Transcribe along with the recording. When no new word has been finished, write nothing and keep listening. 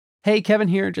Hey, Kevin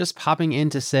here, just popping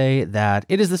in to say that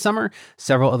it is the summer.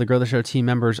 Several of the Grow the Show team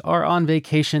members are on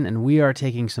vacation, and we are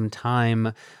taking some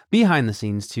time behind the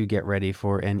scenes to get ready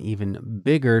for an even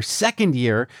bigger second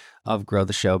year of Grow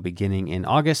the Show beginning in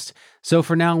August. So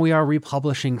for now, we are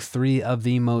republishing 3 of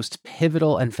the most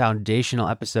pivotal and foundational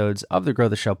episodes of the Grow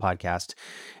the Show podcast.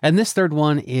 And this third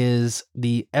one is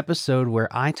the episode where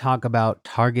I talk about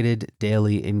targeted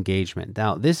daily engagement.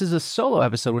 Now, this is a solo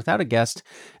episode without a guest,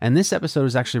 and this episode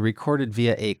is actually recorded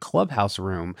via a Clubhouse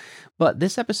room. But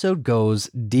this episode goes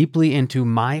deeply into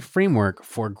my framework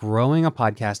for growing a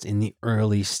podcast in the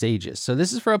early stages. So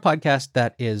this is for a podcast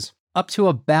that is up to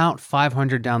about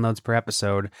 500 downloads per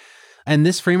episode. And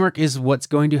this framework is what's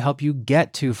going to help you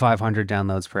get to 500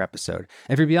 downloads per episode.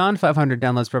 If you're beyond 500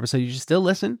 downloads per episode, you should still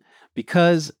listen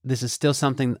because this is still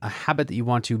a habit that you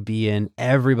want to be in.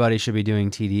 Everybody should be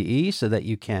doing TDE so that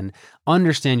you can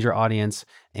understand your audience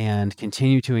and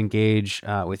continue to engage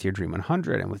with your Dream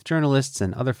 100 and with journalists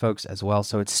and other folks as well.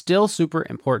 So it's still super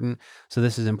important. So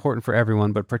this is important for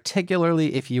everyone, but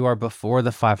particularly if you are before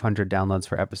the 500 downloads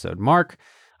per episode mark,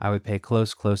 I would pay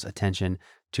close attention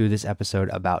to this episode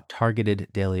about targeted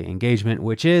daily engagement,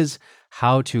 which is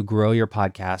how to grow your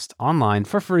podcast online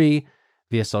for free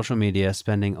via social media,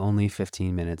 spending only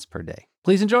 15 minutes per day.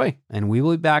 Please enjoy, and we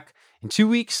will be back in 2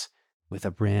 weeks with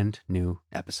a brand new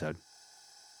episode.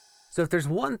 So if there's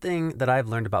one thing that I've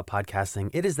learned about podcasting,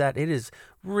 it is that it is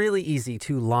really easy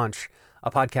to launch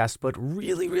a podcast, but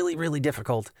really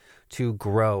difficult to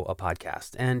grow a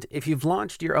podcast. And if you've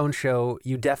launched your own show,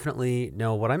 you definitely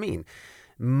know what I mean.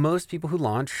 Most people who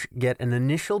launch get an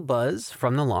initial buzz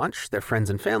from the launch. Their friends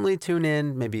and family tune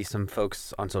in, maybe some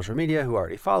folks on social media who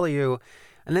already follow you,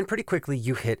 and then pretty quickly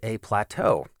you hit a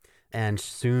plateau. And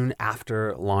soon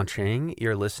after launching,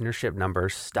 your listenership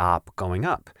numbers stop going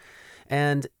up.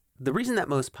 And the reason that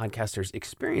most podcasters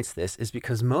experience this is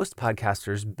because most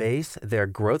podcasters base their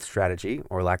growth strategy,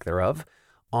 or lack thereof,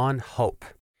 on hope.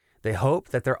 They hope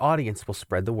that their audience will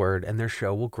spread the word and their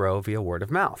show will grow via word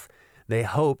of mouth. They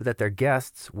hope that their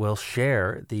guests will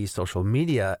share the social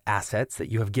media assets that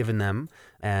you have given them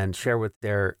and share with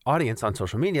their audience on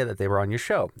social media that they were on your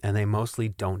show. And they mostly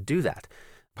don't do that.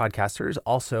 Podcasters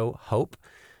also hope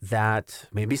that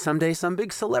maybe someday some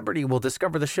big celebrity will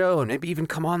discover the show and maybe even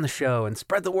come on the show and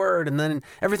spread the word, and then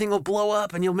everything will blow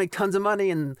up and you'll make tons of money.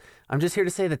 And I'm just here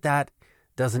to say that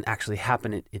doesn't actually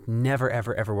happen. It never,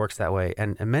 ever works that way.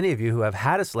 And many of you who have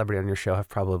had a celebrity on your show have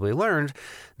probably learned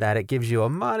that it gives you a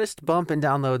modest bump in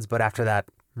downloads, but after that,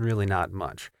 really not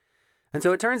much. And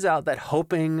so it turns out that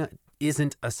hoping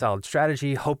isn't a solid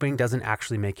strategy. Hoping doesn't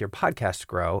actually make your podcast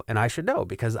grow. And I should know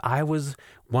because I was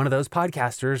one of those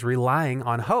podcasters relying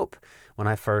on hope when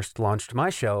I first launched my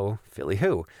show, Philly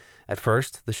Who. At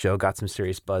first, the show got some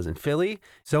serious buzz in Philly,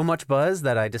 so much buzz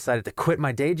that I decided to quit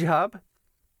my day job.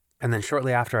 And then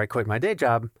shortly after I quit my day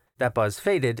job, that buzz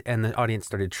faded and the audience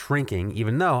started shrinking,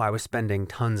 even though I was spending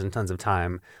tons and tons of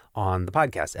time on the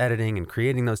podcast, editing and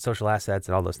creating those social assets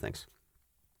and all those things.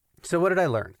 So what did I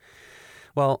learn?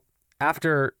 Well,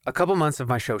 after a couple months of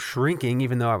my show shrinking,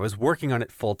 even though I was working on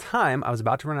it full time, I was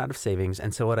about to run out of savings.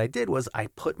 And so what I did was I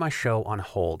put my show on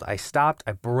hold. I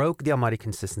broke the almighty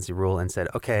consistency rule and said,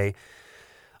 okay,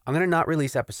 I'm going to not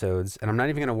release episodes and I'm not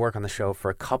even going to work on the show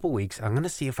for a couple weeks. I'm going to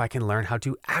see if I can learn how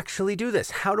to actually do this.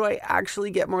 How do I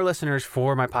actually get more listeners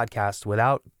for my podcast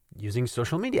without using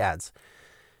social media ads?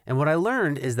 And what I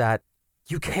learned is that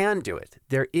you can do it.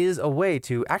 There is a way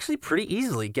to actually pretty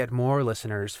easily get more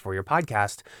listeners for your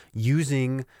podcast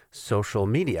using social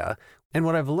media. And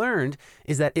what I've learned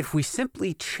is that if we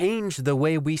simply change the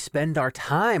way we spend our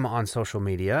time on social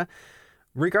media,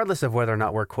 regardless of whether or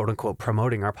not we're quote unquote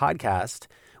promoting our podcast,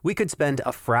 we could spend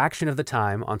a fraction of the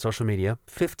time on social media,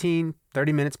 15,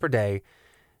 30 minutes per day.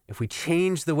 If we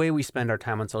change the way we spend our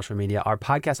time on social media, our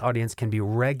podcast audience can be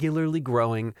regularly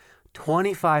growing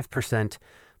 25%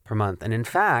 per month. And in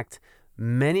fact,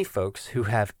 many folks who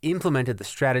have implemented the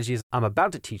strategies I'm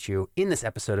about to teach you in this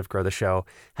episode of Grow the Show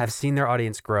have seen their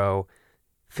audience grow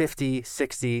 50,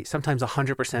 60, sometimes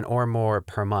 100% or more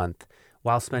per month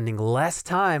while spending less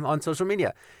time on social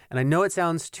media. And I know it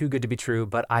sounds too good to be true,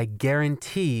 but I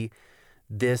guarantee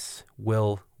this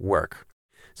will work.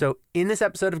 So in this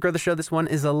episode of Grow the Show, this one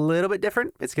is a little bit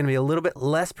different. It's going to be a little bit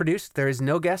less produced. There is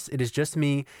no guest. It is just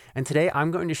me. And today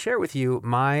I'm going to share with you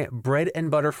my bread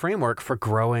and butter framework for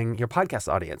growing your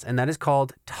podcast audience. And that is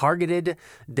called targeted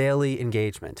daily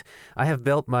engagement. I have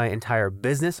built my entire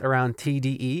business around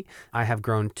TDE. I have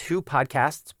grown 2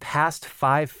 podcasts past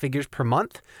 5 figures per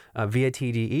month via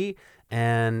TDE.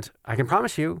 And I can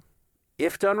promise you,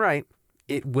 if done right,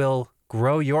 it will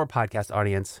grow your podcast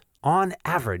audience on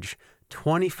average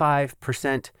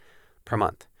 25% per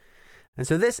month. And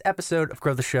so this episode of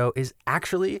Grow the Show is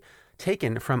actually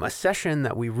taken from a session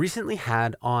that we recently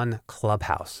had on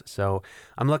Clubhouse. So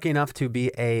I'm lucky enough to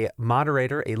be a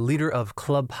moderator, a leader of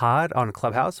Club Pod on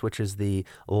Clubhouse, which is the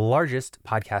largest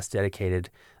podcast dedicated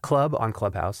club on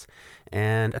Clubhouse.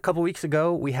 And a couple weeks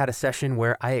ago, we had a session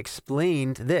where I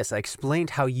explained this. I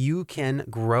explained how you can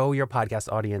grow your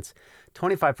podcast audience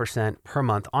 25% per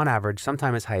month on average,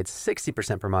 sometimes as high as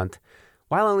 60% per month,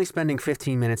 while only spending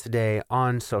 15 minutes a day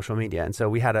on social media. And so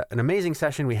we had an amazing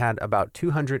session. We had about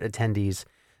 200 attendees,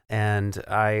 and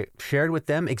I shared with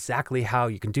them exactly how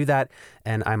you can do that.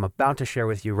 And I'm about to share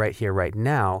with you right here, right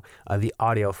now, the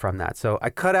audio from that. So I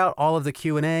cut out all of the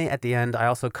Q&A at the end. I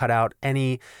also cut out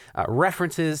any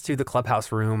references to the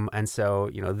Clubhouse room. And so,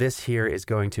 this here is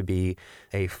going to be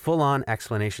a full-on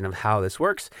explanation of how this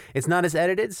works. It's not as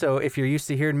edited. So if you're used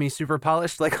to hearing me super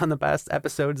polished like on the past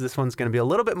episodes, this one's going to be a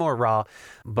little bit more raw,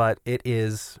 but it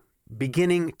is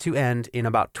beginning to end in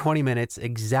about 20 minutes,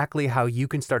 exactly how you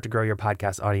can start to grow your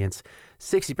podcast audience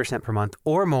 60% per month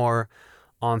or more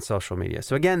on social media.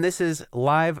 So again, this is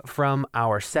live from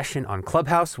our session on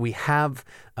Clubhouse. We have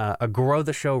a Grow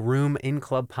the Show room in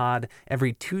Club Pod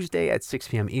every Tuesday at 6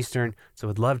 p.m. Eastern. So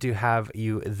I'd love to have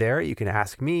you there. You can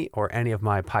ask me or any of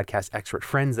my podcast expert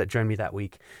friends that join me that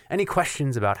week any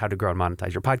questions about how to grow and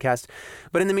monetize your podcast.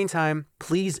 But in the meantime,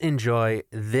 please enjoy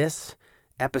this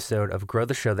episode of Grow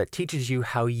the Show that teaches you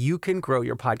how you can grow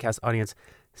your podcast audience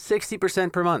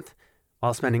 60% per month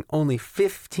while spending only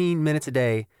 15 minutes a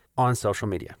day on social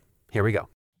media. Here we go.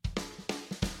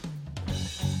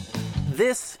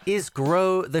 This is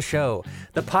Grow the Show,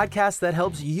 the podcast that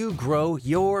helps you grow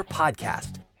your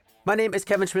podcast. My name is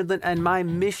Kevin Schmidlin, and my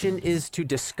mission is to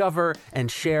discover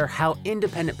and share how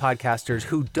independent podcasters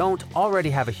who don't already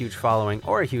have a huge following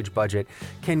or a huge budget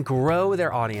can grow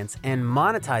their audience and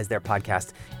monetize their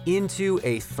podcast into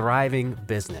a thriving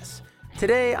business.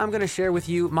 Today, I'm going to share with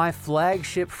you my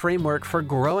flagship framework for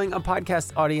growing a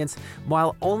podcast audience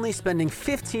while only spending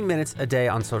 15 minutes a day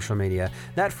on social media.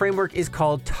 That framework is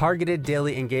called Targeted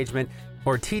Daily Engagement,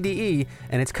 or TDE,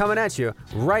 and it's coming at you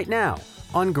right now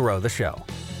on Grow the Show.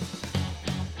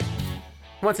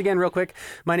 Once again, real quick,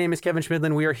 my name is Kevin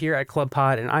Schmidlin. We are here at Club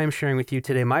Pod, and I am sharing with you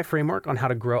today my framework on how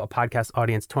to grow a podcast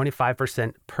audience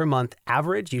 25% per month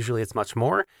average. Usually it's much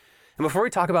more. And before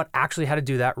we talk about actually how to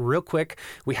do that, real quick,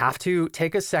 we have to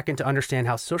take a second to understand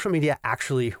how social media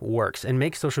actually works and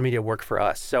make social media work for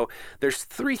us. So there's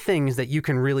 3 things that you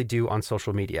can really do on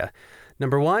social media.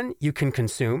 Number 1, you can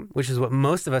consume, which is what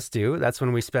most of us do. That's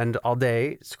when we spend all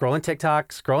day scrolling TikTok,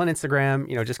 scrolling Instagram,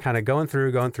 just kind of going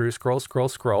through,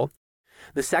 scroll.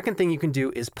 The second thing you can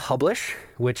do is publish,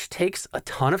 which takes a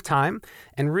ton of time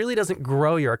and really doesn't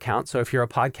grow your account. So if you're a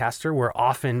podcaster, we're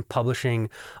often publishing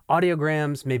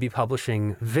audiograms, maybe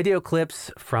publishing video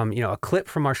clips from, a clip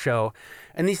from our show.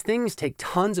 And these things take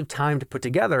tons of time to put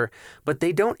together, but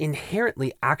they don't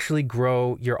inherently actually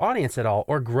grow your audience at all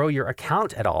or grow your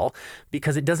account at all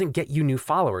because it doesn't get you new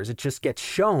followers. It just gets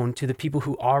shown to the people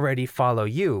who already follow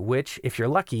you, which, if you're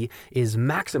lucky, is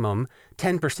maximum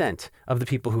 10% of the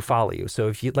people who follow you. So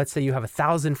if let's say you have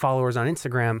 1,000 followers on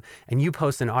Instagram and you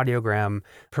post an audiogram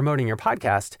promoting your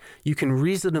podcast, you can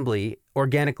reasonably,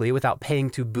 organically, without paying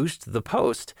to boost the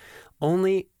post,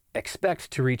 only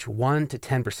expect to reach 1 to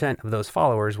 10% of those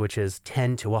followers, which is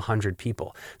 10 to 100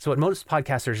 people. So what most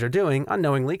podcasters are doing,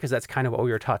 unknowingly, because that's kind of what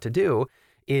we were taught to do,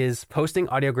 is posting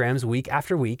audiograms week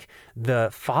after week. The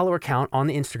follower count on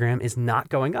the Instagram is not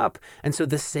going up. And so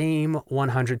the same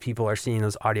 100 people are seeing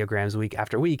those audiograms week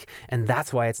after week. And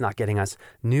that's why it's not getting us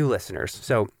new listeners.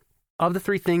 So of the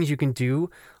 3 things you can do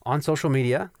on social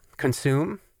media,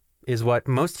 consume is what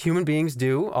most human beings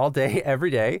do all day, every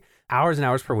day, hours and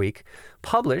hours per week.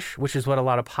 Publish, which is what a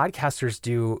lot of podcasters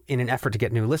do in an effort to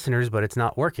get new listeners, but it's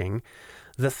not working.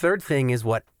 The third thing is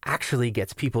what actually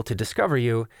gets people to discover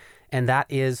you, and that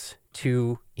is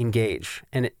to engage.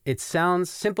 And it sounds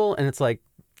simple, and it's like,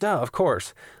 duh, of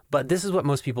course. But this is what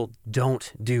most people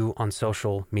don't do on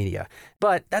social media.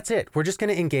 But that's it. We're just going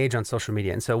to engage on social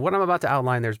media. And so what I'm about to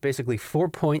outline, there's basically 4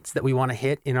 points that we want to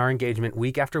hit in our engagement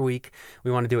week after week.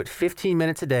 We want to do it 15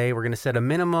 minutes a day. We're going to set a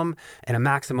minimum and a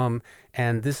maximum.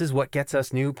 And this is what gets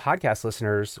us new podcast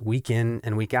listeners week in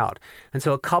and week out. And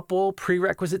so a couple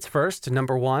prerequisites first.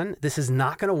 Number 1, this is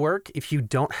not going to work if you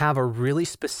don't have a really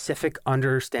specific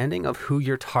understanding of who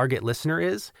your target listener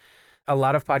is. A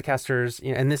lot of podcasters,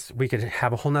 and this, we could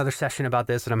have a whole nother session about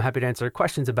this, and I'm happy to answer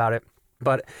questions about it.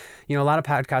 But, a lot of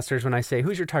podcasters, when I say,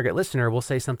 who's your target listener, will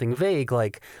say something vague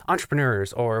like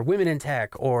entrepreneurs or women in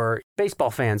tech or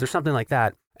baseball fans or something like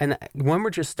that. And when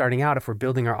we're just starting out, if we're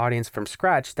building our audience from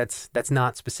scratch, that's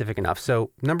not specific enough.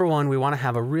 So number one, we want to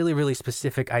have a really, really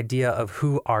specific idea of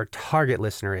who our target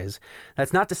listener is.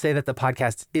 That's not to say that the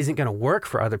podcast isn't going to work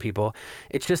for other people.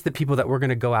 It's just the people that we're going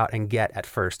to go out and get at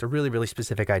first, a really, really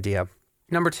specific idea.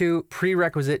 Number two,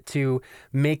 prerequisite to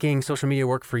making social media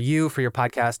work for you, for your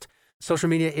podcast. Social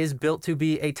media is built to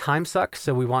be a time suck,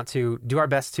 so we want to do our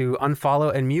best to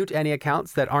unfollow and mute any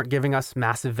accounts that aren't giving us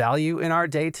massive value in our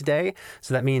day-to-day.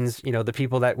 So that means, the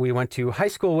people that we went to high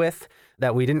school with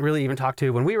that we didn't really even talk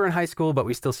to when we were in high school, but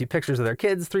we still see pictures of their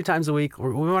kids 3 times a week. We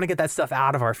want to get that stuff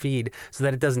out of our feed so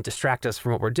that it doesn't distract us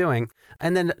from what we're doing.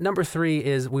 And then number 3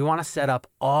 is we want to set up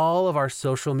all of our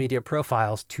social media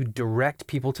profiles to direct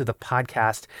people to the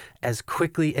podcast as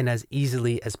quickly and as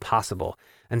easily as possible.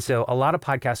 And so a lot of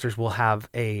podcasters will have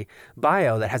a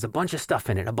bio that has a bunch of stuff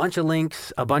in it, a bunch of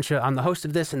links, I'm the host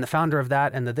of this and the founder of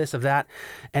that and the this of that.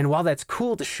 And while that's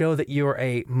cool to show that you're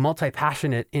a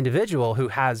multi-passionate individual who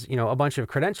has, a bunch of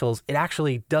credentials, it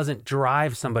actually doesn't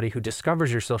drive somebody who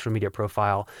discovers your social media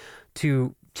profile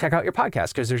to check out your podcast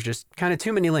because there's just kind of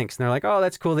too many links. And they're like, oh,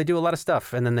 that's cool. They do a lot of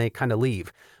stuff. And then they kind of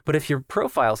leave. But if your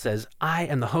profile says, I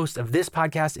am the host of this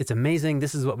podcast, it's amazing,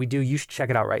 this is what we do, you should check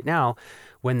it out right now.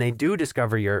 When they do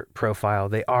discover your profile,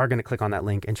 they are going to click on that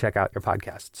link and check out your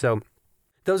podcast. So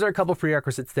those are a couple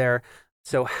prerequisites there.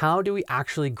 So how do we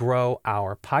actually grow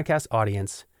our podcast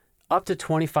audience up to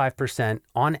 25%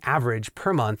 on average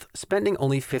per month, spending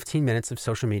only 15 minutes of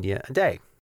social media a day?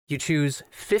 You choose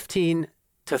 15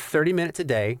 to 30 minutes a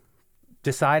day,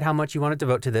 decide how much you want to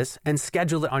devote to this, and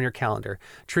schedule it on your calendar.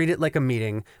 Treat it like a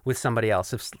meeting with somebody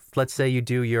else. If, let's say you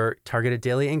do your targeted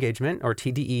daily engagement or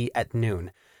TDE at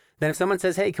noon. Then if someone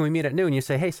says, hey, can we meet at noon? You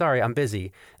say, hey, sorry, I'm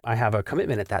busy. I have a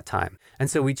commitment at that time. And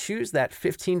so we choose that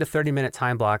 15 to 30 minute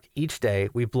time block each day.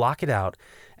 We block it out.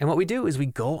 And what we do is we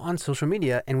go on social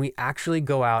media and we actually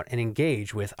go out and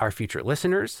engage with our future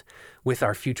listeners, with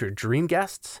our future dream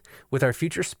guests, with our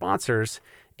future sponsors,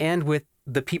 and with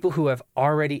the people who have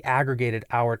already aggregated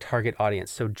our target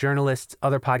audience. So journalists,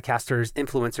 other podcasters,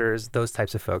 influencers, those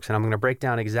types of folks. And I'm going to break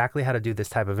down exactly how to do this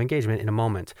type of engagement in a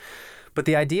moment. But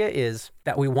the idea is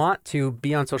that we want to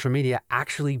be on social media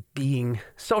actually being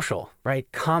social, right?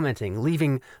 Commenting,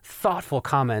 leaving thoughtful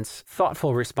comments,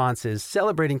 thoughtful responses,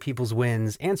 celebrating people's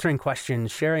wins, answering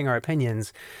questions, sharing our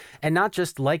opinions, and not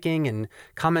just liking and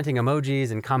commenting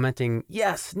emojis and commenting,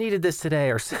 yes, needed this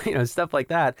today, or stuff like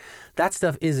that. That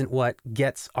stuff isn't what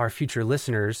gets our future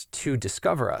listeners to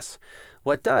discover us.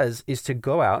 What does is to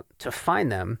go out, to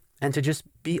find them, and to just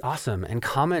be awesome and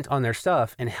comment on their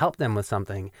stuff and help them with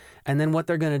something. And then what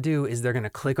they're going to do is they're going to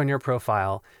click on your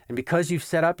profile. And because you've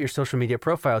set up your social media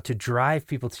profile to drive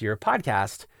people to your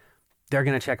podcast, they're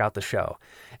going to check out the show.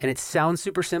 And it sounds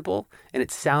super simple and it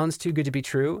sounds too good to be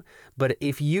true. But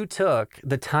if you took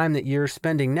the time that you're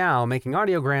spending now making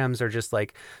audiograms or just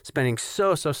like spending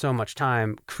so much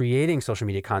time creating social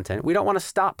media content, we don't want to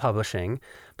stop publishing.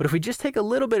 But if we just take a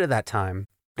little bit of that time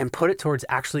and put it towards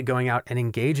actually going out and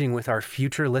engaging with our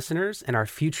future listeners and our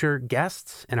future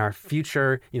guests and our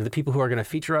future, the people who are going to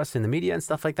feature us in the media and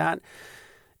stuff like that,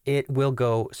 it will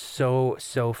go so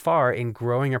far in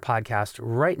growing your podcast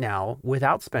right now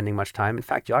without spending much time. In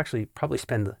fact, you'll actually probably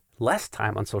spend less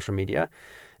time on social media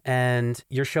and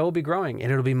your show will be growing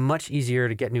and it'll be much easier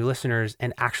to get new listeners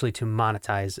and actually to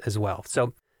monetize as well.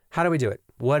 So how do we do it?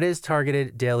 What is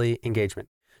targeted daily engagement?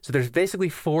 So there's basically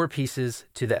 4 pieces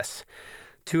to this.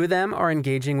 2 of them are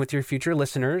engaging with your future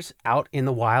listeners out in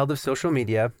the wild of social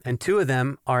media, and 2 of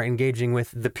them are engaging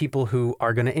with the people who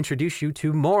are going to introduce you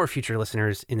to more future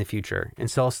listeners in the future.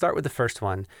 And so I'll start with the first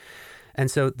one. And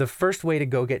so the first way to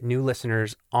go get new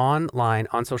listeners online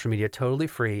on social media totally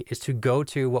free is to go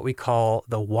to what we call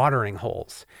the watering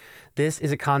holes. This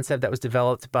is a concept that was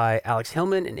developed by Alex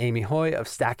Hillman and Amy Hoy of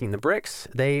Stacking the Bricks.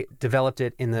 They developed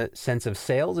it in the sense of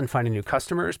sales and finding new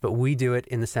customers, but we do it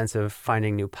in the sense of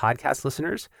finding new podcast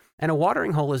listeners. And a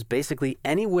watering hole is basically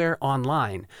anywhere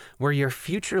online where your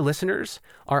future listeners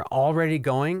are already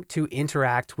going to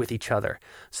interact with each other.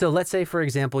 So let's say, for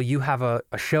example, you have a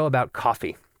show about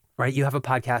coffee. Right? You have a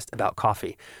podcast about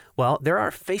coffee. Well, there are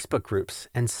Facebook groups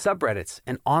and subreddits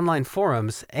and online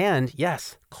forums and,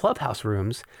 yes, clubhouse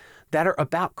rooms that are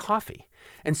about coffee.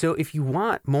 And so if you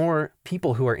want more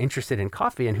people who are interested in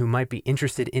coffee and who might be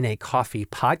interested in a coffee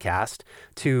podcast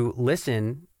to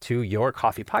listen to your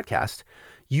coffee podcast,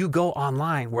 you go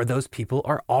online where those people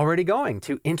are already going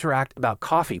to interact about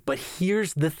coffee. But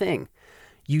here's the thing.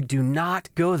 You do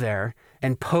not go there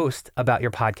and post about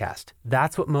your podcast.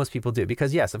 That's what most people do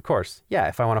because yes, of course. Yeah,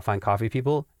 if I want to find coffee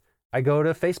people, I go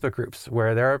to Facebook groups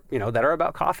where that are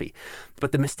about coffee.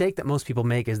 But the mistake that most people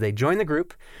make is they join the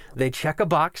group, they check a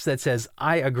box that says,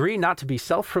 I agree not to be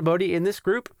self-promoting in this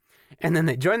group. And then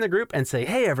they join the group and say,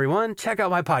 hey, everyone, check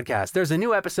out my podcast. There's a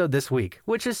new episode this week,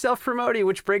 which is self-promoting,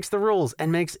 which breaks the rules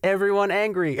and makes everyone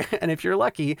angry. And if you're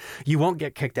lucky, you won't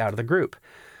get kicked out of the group.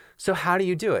 So how do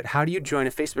you do it? How do you join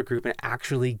a Facebook group and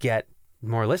actually get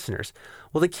more listeners?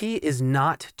 Well, the key is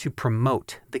not to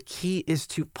promote. The key is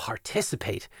to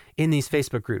participate in these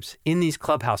Facebook groups, in these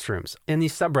clubhouse rooms, in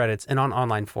these subreddits, and on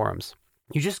online forums.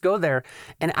 You just go there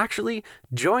and actually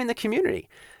join the community.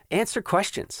 Answer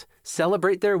questions,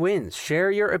 celebrate their wins, share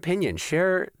your opinion,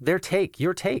 share their take,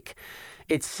 your take.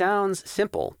 It sounds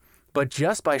simple, but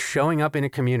just by showing up in a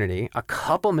community a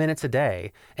couple minutes a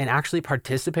day and actually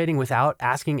participating without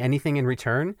asking anything in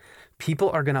return, people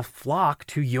are going to flock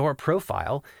to your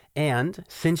profile. And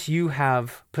since you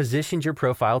have positioned your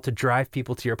profile to drive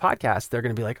people to your podcast, they're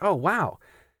going to be like, oh, wow,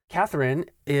 Catherine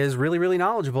is really, really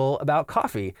knowledgeable about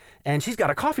coffee and she's got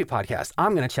a coffee podcast.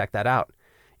 I'm going to check that out.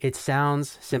 It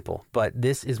sounds simple, but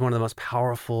this is one of the most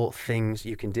powerful things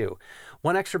you can do.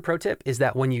 One extra pro tip is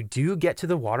that when you do get to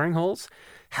the watering holes,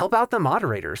 help out the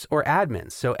moderators or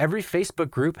admins. So every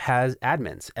Facebook group has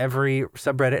admins. Every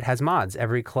subreddit has mods.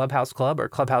 Every Clubhouse club or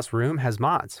Clubhouse room has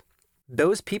mods.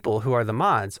 Those people who are the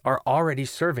mods are already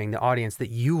serving the audience that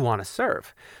you want to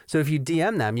serve. So if you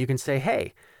DM them, you can say,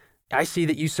 hey, I see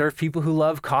that you serve people who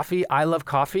love coffee. I love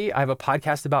coffee. I have a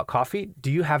podcast about coffee.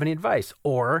 Do you have any advice?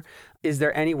 Or is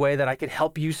there any way that I could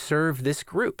help you serve this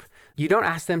group? You don't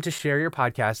ask them to share your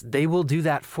podcast. They will do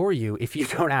that for you if you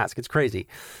don't ask. It's crazy.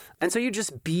 And so you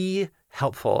just be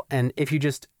helpful. And if you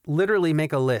just literally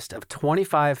make a list of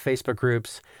 25 Facebook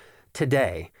groups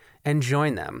today and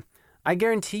join them, I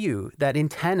guarantee you that in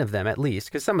 10 of them at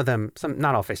least, because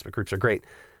not all Facebook groups are great,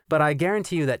 but I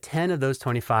guarantee you that 10 of those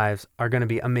 25s are going to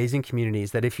be amazing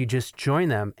communities that if you just join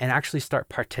them and actually start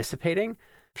participating,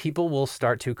 people will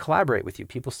start to collaborate with you.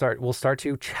 People will start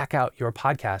to check out your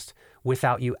podcast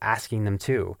without you asking them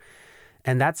to.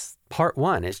 And that's part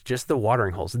one, is just the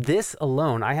watering holes. This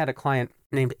alone, I had a client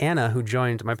named Anna who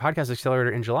joined my podcast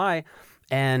accelerator in July,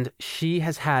 and she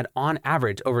has had on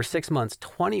average over 6 months,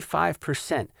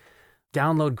 25%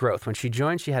 download growth. When she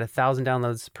joined, she had 1,000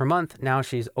 downloads per month. Now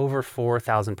she's over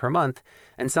 4,000 per month.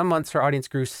 And some months her audience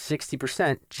grew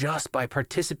 60% just by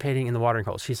participating in the watering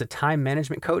hole. She's a time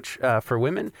management coach for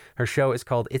women. Her show is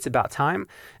called It's About Time.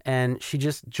 And she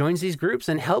just joins these groups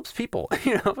and helps people,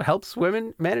 helps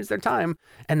women manage their time.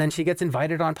 And then she gets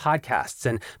invited on podcasts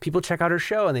and people check out her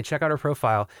show and they check out her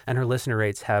profile and her listener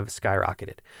rates have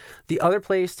skyrocketed. The other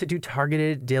place to do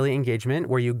targeted daily engagement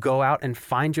where you go out and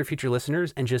find your future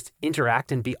listeners and just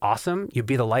interact and be awesome, you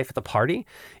be the life of the party,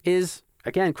 is,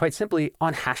 again, quite simply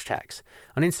on hashtags.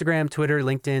 On Instagram, Twitter,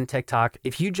 LinkedIn, TikTok,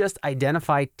 if you just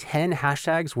identify 10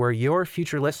 hashtags where your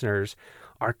future listeners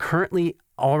are currently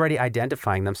already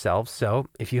identifying themselves. So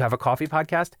if you have a coffee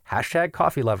podcast, hashtag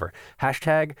coffee lover,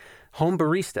 hashtag home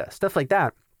barista, stuff like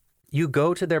that. You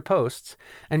go to their posts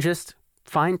and just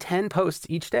find 10 posts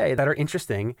each day that are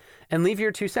interesting and leave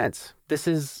your 2 cents. This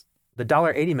is the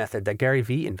 $1.80 method that Gary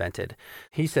Vee invented.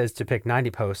 He says to pick 90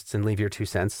 posts and leave your 2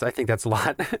 cents. I think that's a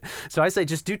lot. So I say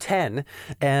just do 10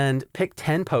 and pick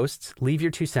 10 posts, leave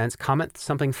your 2 cents, comment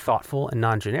something thoughtful and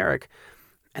non-generic.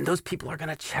 And those people are going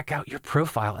to check out your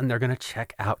profile and they're going to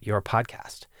check out your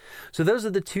podcast. So those are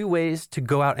the 2 ways to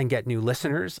go out and get new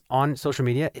listeners on social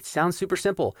media. It sounds super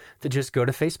simple to just go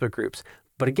to Facebook groups.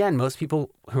 But again, most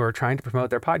people who are trying to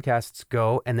promote their podcasts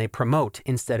go and they promote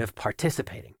instead of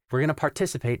participating. We're going to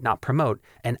participate, not promote,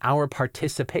 and our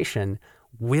participation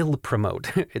will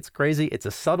promote. It's crazy. It's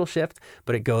a subtle shift,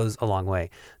 but it goes a long way.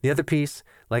 The other piece,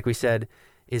 like we said,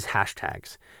 is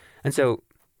hashtags. And so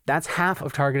that's half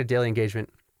of targeted daily engagement.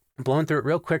 I'm blowing through it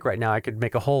real quick right now. I could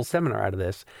make a whole seminar out of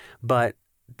this, but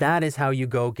that is how you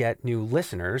go get new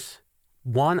listeners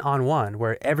one-on-one,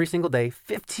 where every single day,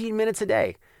 15 minutes a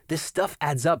day, this stuff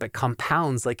adds up. It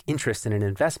compounds like interest in an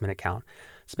investment account.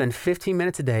 Spend 15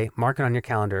 minutes a day, mark it on your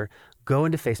calendar, go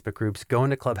into Facebook groups, go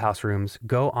into Clubhouse rooms,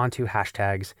 go onto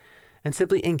hashtags, and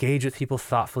simply engage with people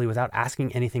thoughtfully without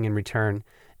asking anything in return,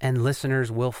 and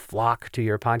listeners will flock to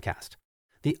your podcast.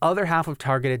 The other half of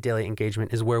targeted daily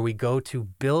engagement is where we go to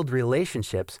build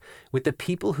relationships with the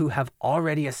people who have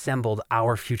already assembled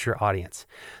our future audience.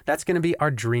 That's going to be our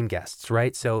dream guests,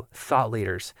 right? So thought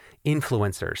leaders,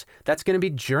 influencers, that's going to be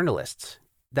journalists.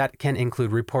 That can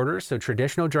include reporters, so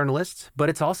traditional journalists, but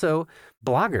it's also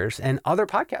bloggers and other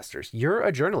podcasters. You're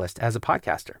a journalist as a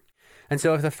podcaster. And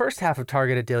so if the first half of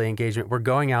targeted daily engagement, we're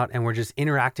going out and we're just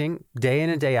interacting day in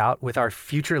and day out with our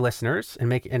future listeners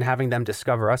and having them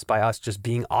discover us by us just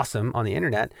being awesome on the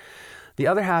internet. The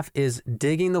other half is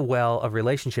digging the well of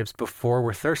relationships before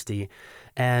we're thirsty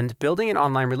and building an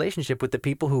online relationship with the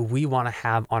people who we want to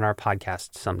have on our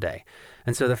podcast someday.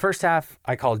 And so the first half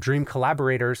I call dream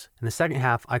collaborators, and the second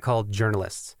half I call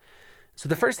journalists. So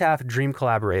the first half, dream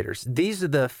collaborators. These are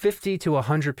the 50 to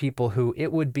 100 people who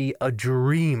it would be a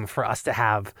dream for us to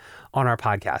have on our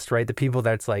podcast, right? The people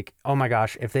that's like, oh my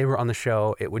gosh, if they were on the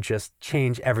show, it would just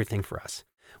change everything for us.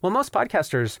 Well, most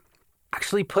podcasters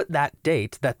actually put that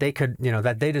date that they could,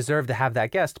 that they deserve to have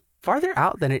that guest farther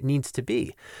out than it needs to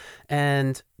be.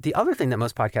 And the other thing that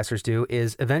most podcasters do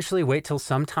is eventually wait till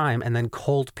some time and then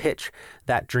cold pitch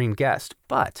that dream guest.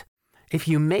 But if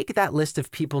you make that list of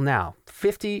people now,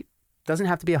 50, doesn't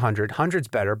have to be 100, 100's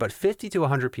better, but 50 to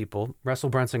 100 people, Russell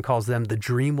Brunson calls them the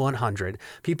Dream 100,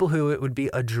 people who it would be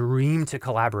a dream to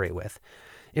collaborate with.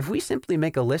 If we simply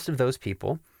make a list of those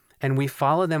people and we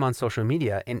follow them on social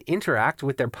media and interact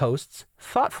with their posts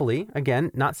thoughtfully, again,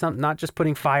 not just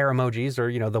putting fire emojis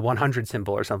or, the 100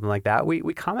 symbol or something like that. We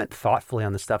comment thoughtfully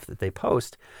on the stuff that they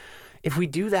post. If we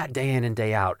do that day in and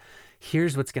day out,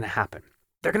 here's what's going to happen.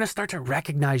 They're going to start to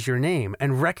recognize your name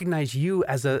and recognize you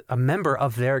as a member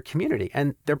of their community,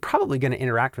 and they're probably going to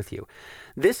interact with you.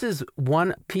 This is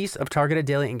one piece of targeted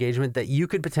daily engagement that you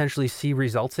could potentially see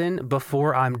results in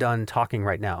before I'm done talking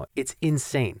right now. It's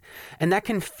insane. And that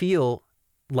can feel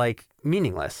like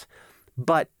meaningless,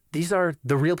 but these are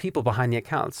the real people behind the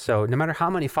accounts. So no matter how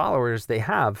many followers they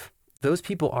have, those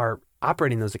people are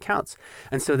operating those accounts.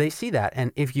 And so they see that.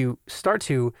 And if you start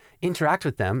to interact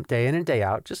with them day in and day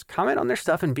out, just comment on their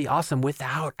stuff and be awesome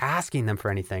without asking them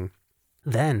for anything.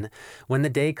 Then when the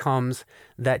day comes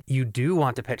that you do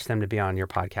want to pitch them to be on your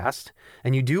podcast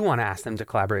and you do want to ask them to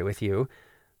collaborate with you,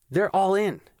 they're all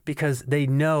in because they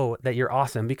know that you're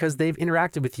awesome because they've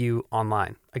interacted with you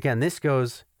online. Again, this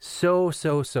goes so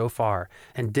far,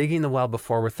 and digging the well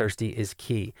before we're thirsty is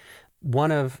key.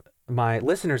 One of my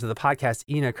listeners of the podcast,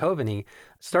 Ina Coveney,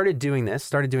 started doing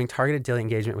targeted daily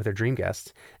engagement with her dream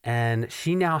guests. And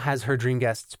she now has her dream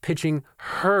guests pitching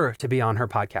her to be on her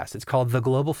podcast. It's called The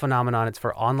Global Phenomenon. It's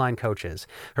for online coaches.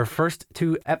 Her first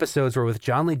 2 episodes were with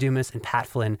John Lee Dumas and Pat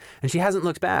Flynn, and she hasn't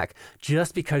looked back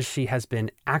just because she has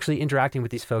been actually interacting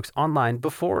with these folks online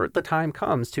before the time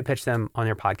comes to pitch them on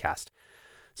your podcast.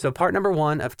 So part number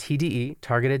 1 of TDE,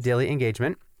 targeted daily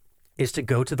engagement, is to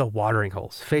go to the watering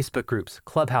holes, Facebook groups,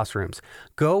 Clubhouse rooms.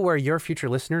 Go where your future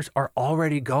listeners are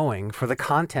already going for the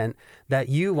content that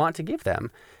you want to give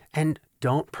them. And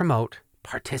don't promote,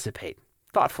 participate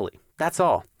thoughtfully. That's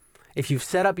all. If you've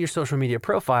set up your social media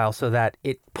profile so that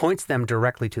it points them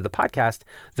directly to the podcast,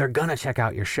 they're going to check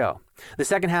out your show. The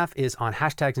second half is on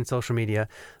hashtags and social media.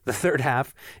 The third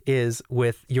half is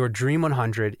with your Dream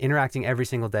 100, interacting every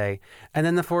single day. And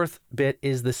then the fourth bit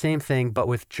is the same thing, but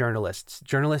with journalists.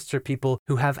 Journalists are people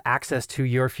who have access to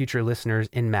your future listeners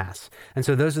in mass. And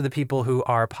so those are the people who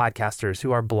are podcasters,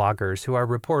 who are bloggers, who are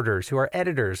reporters, who are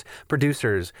editors,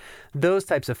 producers, those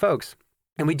types of folks.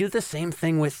 And we do the same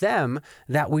thing with them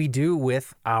that we do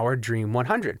with our Dream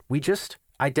 100. We just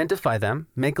identify them,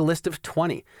 make a list of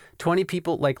 20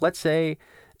 people. Like, let's say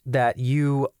that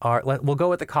we'll go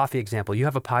with the coffee example. You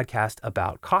have a podcast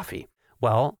about coffee.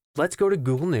 Well, let's go to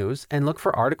Google News and look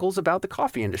for articles about the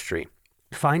coffee industry.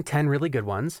 Find 10 really good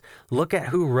ones. Look at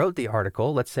who wrote the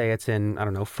article. Let's say it's in,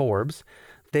 Forbes.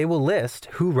 They will list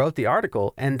who wrote the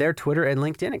article and their Twitter and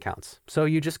LinkedIn accounts. So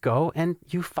you just go and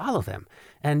you follow them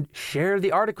and share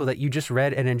the article that you just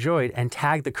read and enjoyed and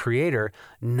tag the creator,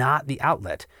 not the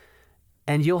outlet.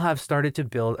 And you'll have started to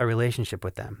build a relationship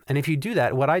with them. And if you do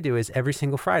that, what I do is every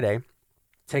single Friday,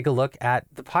 take a look at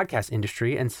the podcast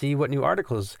industry and see what new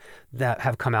articles that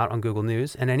have come out on Google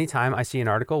News. And anytime I see an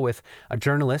article with a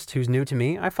journalist who's new to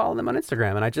me, I follow them on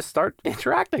Instagram and I just start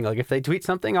interacting. Like if they tweet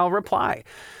something, I'll reply.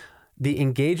 The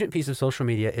engagement piece of social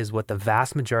media is what the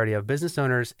vast majority of business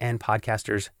owners and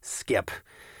podcasters skip.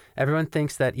 Everyone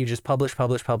thinks that you just publish,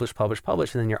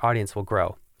 and then your audience will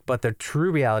grow. But the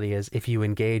true reality is if you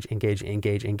engage,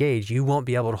 you won't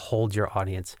be able to hold your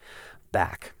audience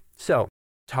back. So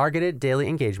targeted daily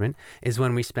engagement is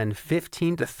when we spend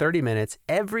 15 to 30 minutes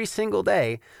every single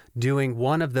day doing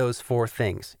one of those 4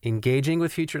 things: engaging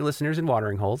with future listeners in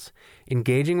watering holes,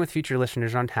 engaging with future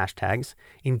listeners on hashtags,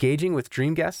 engaging with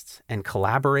dream guests and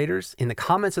collaborators in the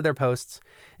comments of their posts,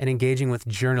 and engaging with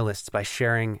journalists by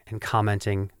sharing and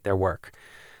commenting their work.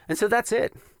 And so that's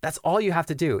it. That's all you have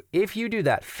to do. If you do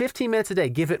that 15 minutes a day,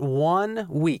 give it 1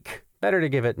 week, better to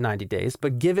give it 90 days,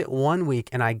 but give it 1 week.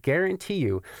 And I guarantee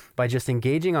you, by just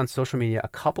engaging on social media a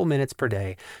couple minutes per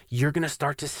day, you're going to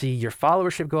start to see your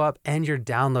followership go up and your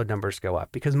download numbers go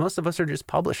up, because most of us are just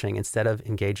publishing instead of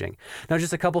engaging. Now,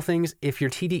 just a couple things. If your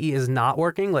TDE is not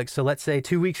working, so let's say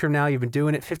 2 weeks from now, you've been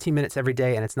doing it 15 minutes every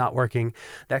day and it's not working,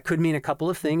 that could mean a couple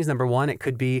of things. Number one, it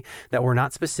could be that we're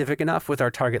not specific enough with our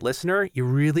target listener. You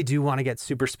really do want to get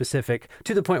super specific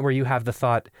to the point where you have the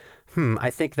thought, I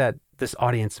think that this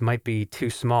audience might be too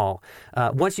small.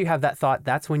 Once you have that thought,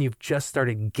 that's when you've just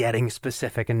started getting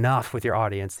specific enough with your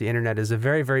audience. The internet is a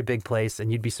very, very big place,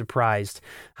 and you'd be surprised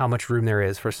how much room there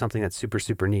is for something that's super,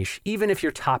 super niche. Even if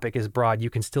your topic is broad, you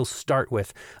can still start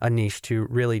with a niche to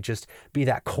really just be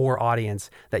that core audience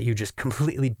that you just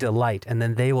completely delight, and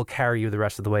then they will carry you the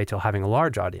rest of the way till having a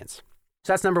large audience.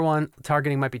 So that's number one.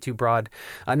 Targeting might be too broad.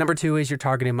 Number two is your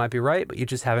targeting might be right, but you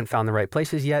just haven't found the right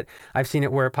places yet. I've seen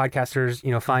it where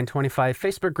podcasters, find 25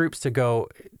 Facebook groups to go,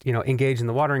 engage in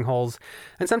the watering holes.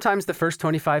 And sometimes the first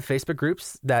 25 Facebook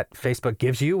groups that Facebook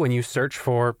gives you when you search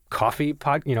for coffee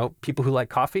people who like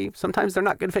coffee, sometimes they're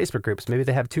not good Facebook groups. Maybe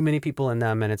they have too many people in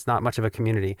them and it's not much of a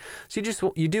community.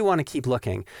 So you do want to keep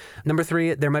looking. Number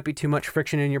three, there might be too much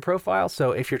friction in your profile.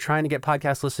 So if you're trying to get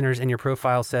podcast listeners and your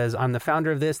profile says, I'm the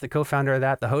founder of this, the co-founder of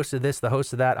that, the host of this, the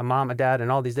host of that, a mom, a dad, and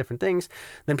all these different things,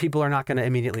 then people are not going to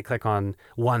immediately click on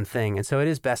one thing. And so it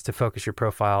is best to focus your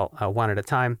profile one at a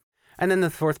time. And then the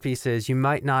fourth piece is you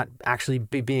might not actually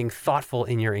be being thoughtful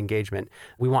in your engagement.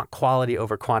 We want quality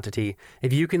over quantity.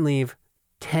 If you can leave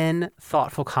 10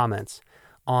 thoughtful comments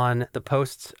on the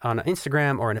posts on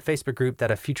Instagram or in a Facebook group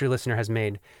that a future listener has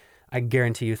made, I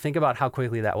guarantee you, think about how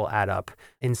quickly that will add up.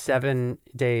 In 7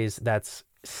 days, that's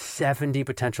 70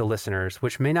 potential listeners,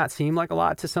 which may not seem like a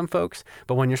lot to some folks,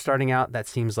 but when you're starting out, that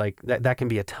seems like that can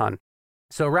be a ton.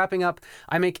 So wrapping up,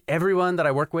 I make everyone that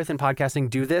I work with in podcasting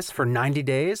do this for 90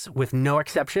 days with no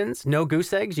exceptions, no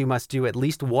goose eggs. You must do at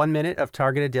least 1 minute of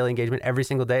targeted daily engagement every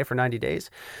single day for 90 days.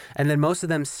 And then most of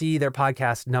them see their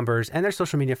podcast numbers and their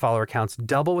social media follower counts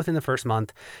double within the first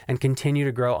month and continue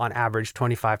to grow on average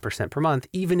 25% per month,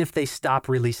 even if they stop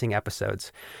releasing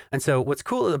episodes. And so what's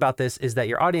cool about this is that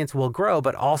your audience will grow,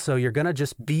 but also you're going to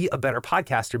just be a better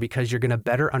podcaster because you're going to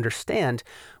better understand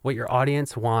what your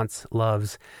audience wants,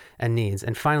 loves, and needs.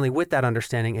 And finally, with that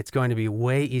understanding, it's going to be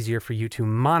way easier for you to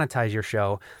monetize your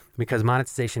show, because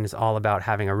monetization is all about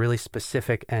having a really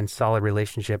specific and solid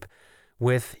relationship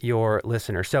with your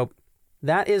listener. So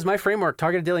that is my framework,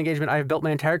 targeted daily engagement. I have built my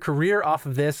entire career off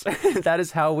of this. That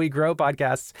is how we grow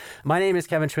podcasts. My name is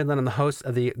Kevin Schmidlin. I'm the host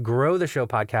of the Grow the Show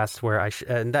podcast,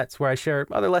 and that's where I share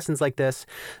other lessons like this.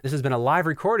 This has been a live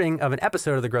recording of an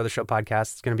episode of the Grow the Show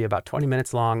podcast. It's going to be about 20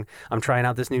 minutes long. I'm trying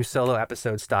out this new solo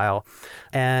episode style.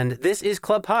 And this is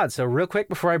Club Pod. So real quick,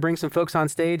 before I bring some folks on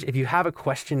stage, if you have a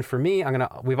question for me,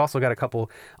 we've also got a couple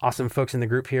awesome folks in the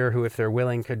group here who, if they're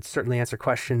willing, could certainly answer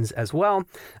questions as well.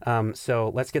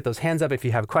 So let's get those hands up if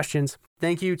you have questions.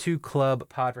 Thank you to Club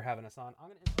Pod for having us on.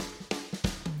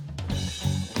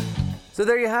 So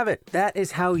there you have it. That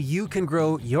is how you can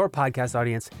grow your podcast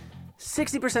audience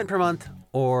 60% per month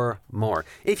or more.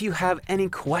 If you have any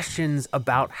questions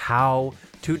about how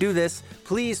to do this,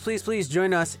 please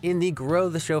join us in the Grow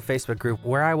the Show Facebook group,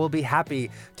 where I will be happy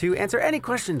to answer any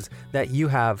questions that you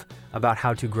have about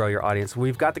how to grow your audience.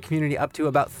 We've got the community up to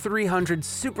about 300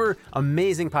 super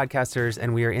amazing podcasters,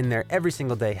 and we are in there every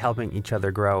single day helping each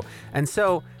other grow. And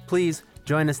so please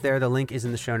join us there. The link is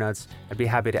in the show notes. I'd be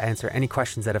happy to answer any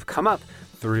questions that have come up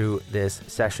through this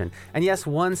session. And yes,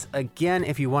 once again,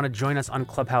 if you want to join us on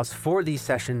Clubhouse for these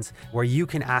sessions where you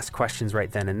can ask questions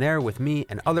right then and there with me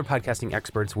and other podcasting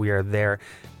experts, we are there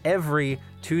every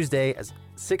Tuesday at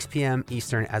 6 p.m.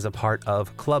 Eastern as a part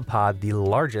of Club Pod, the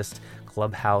largest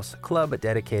Clubhouse club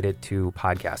dedicated to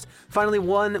podcasts. Finally,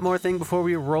 one more thing before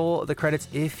we roll the credits.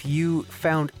 If you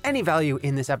found any value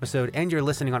in this episode and you're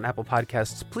listening on Apple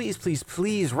Podcasts,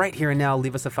 please, right here and now,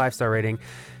 leave us a 5-star rating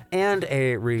and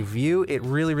a review. It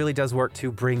really does work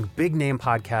to bring big name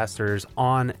podcasters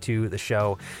on to the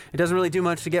show. It doesn't really do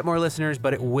much to get more listeners,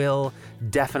 but it will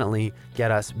definitely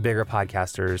get us bigger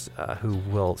podcasters who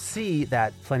will see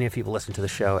that plenty of people listen to the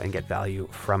show and get value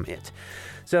from it.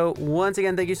 So once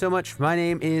again, thank you so much. My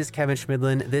name is Kevin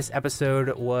Schmidlin. This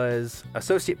episode was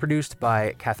associate produced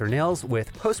by Catherine Nails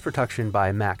with post-production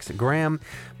by Max Graham.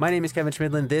 My name is Kevin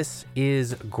Schmidlin. This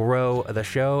is Grow the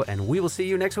Show, and we will see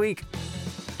you next week.